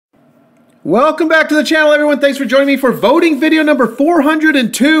Welcome back to the channel, everyone. Thanks for joining me for voting video number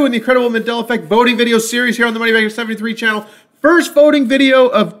 402 in the Incredible Mandela Effect voting video series here on the Moneybaker 73 channel. First voting video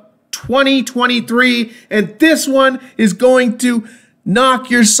of 2023, and this one is going to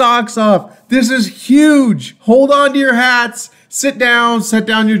knock your socks off. This is huge. Hold on to your hats, sit down, set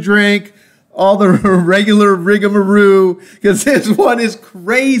down your drink, all the regular rigmarole, because this one is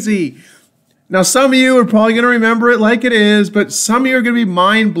crazy. Now, some of you are probably going to remember it like it is, but some of you are going to be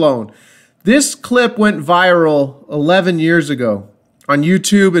mind blown. This clip went viral 11 years ago on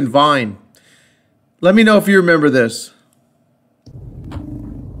YouTube and Vine. Let me know if you remember this.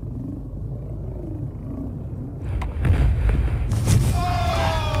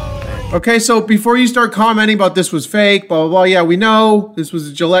 Okay, so before you start commenting about this was fake, blah, blah, blah, yeah, we know this was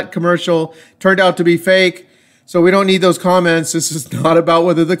a Gillette commercial, turned out to be fake, so we don't need those comments. This is not about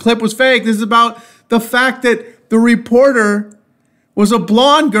whether the clip was fake. This is about the fact that the reporter was a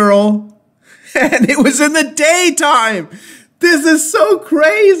blonde girl and it was in the daytime. This is so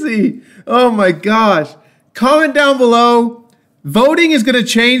crazy. Oh my gosh. Comment down below. Voting is going to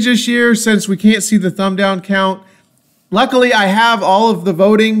change this year since we can't see the thumb down count. Luckily, I have all of the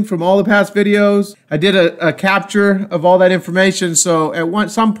voting from all the past videos. I did a capture of all that information. So at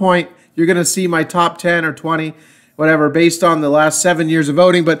some point, you're going to see my top 10 or 20, whatever, based on the last 7 years of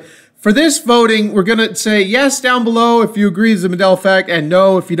voting. But for this voting, we're going to say yes down below if you agree with the Mandela Effect and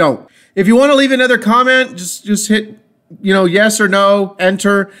no if you don't. If you want to leave another comment, just hit, yes or no,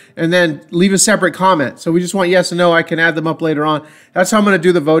 enter, and then leave a separate comment. So we just want yes and no. I can add them up later on. That's how I'm going to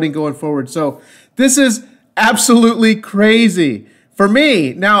do the voting going forward. So this is absolutely crazy for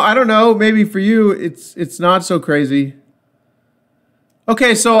me. Now, I don't know, maybe for you, it's not so crazy.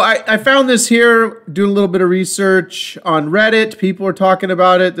 Okay, so I found this here, doing a little bit of research on Reddit. People are talking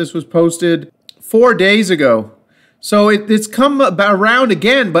about it. This was posted 4 days ago. So it's come around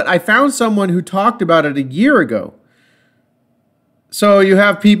again, but I found someone who talked about it a year ago. So you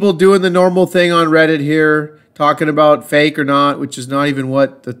have people doing the normal thing on Reddit here, talking about fake or not, which is not even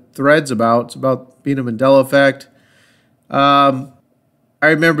what the thread's about. It's about being a Mandela Effect. I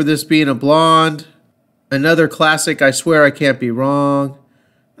remember this being a blonde. Another classic, I swear I can't be wrong.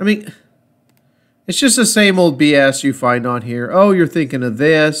 I mean, it's just the same old BS you find on here. Oh, you're thinking of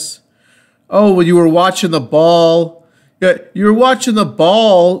this. Oh, well, you were watching the ball. Yeah, you were watching the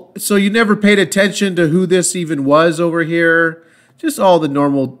ball, so you never paid attention to who this even was over here. Just all the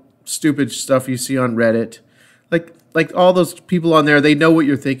normal stupid stuff you see on Reddit. Like all those people on there, they know what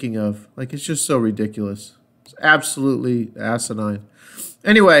you're thinking of. Like, it's just so ridiculous. It's absolutely asinine.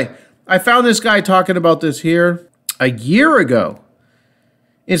 Anyway, I found this guy talking about this here a year ago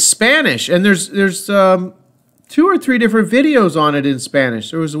in Spanish, and there's 2 or 3 different videos on it in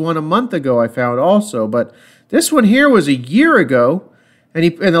Spanish. There was one a month ago I found also, but this one here was a year ago, and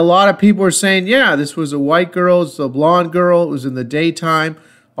a lot of people were saying, yeah, this was a white girl, it's a blonde girl, it was in the daytime,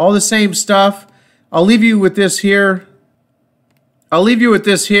 all the same stuff. I'll leave you with this here.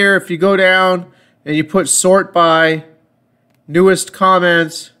 If you go down and you put sort by newest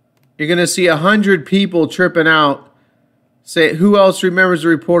comments, you're going to see 100 people tripping out. Say, who else remembers the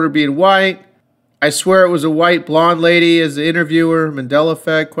reporter being white? I swear it was a white blonde lady as the interviewer. Mandela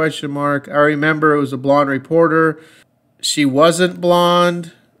Effect, question mark. I remember it was a blonde reporter. She wasn't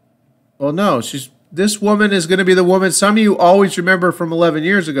blonde. Well, no, this woman is going to be the woman some of you always remember from 11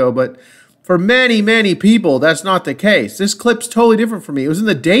 years ago, but for many, many people, that's not the case. This clip's totally different for me. It was in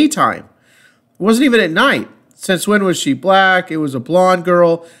the daytime. It wasn't even at night. Since when was she black? It was a blonde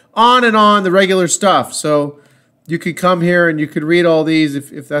girl. On and on, the regular stuff. So you could come here and you could read all these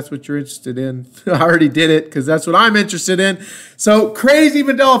if that's what you're interested in. I already did it because that's what I'm interested in. So crazy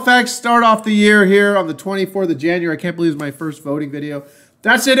Mandela Effects start off the year here on the 24th of January. I can't believe it's my first voting video.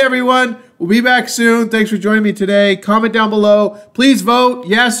 That's it, everyone. We'll be back soon. Thanks for joining me today. Comment down below. Please vote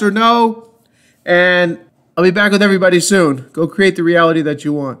yes or no. And I'll be back with everybody soon. Go create the reality that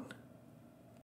you want.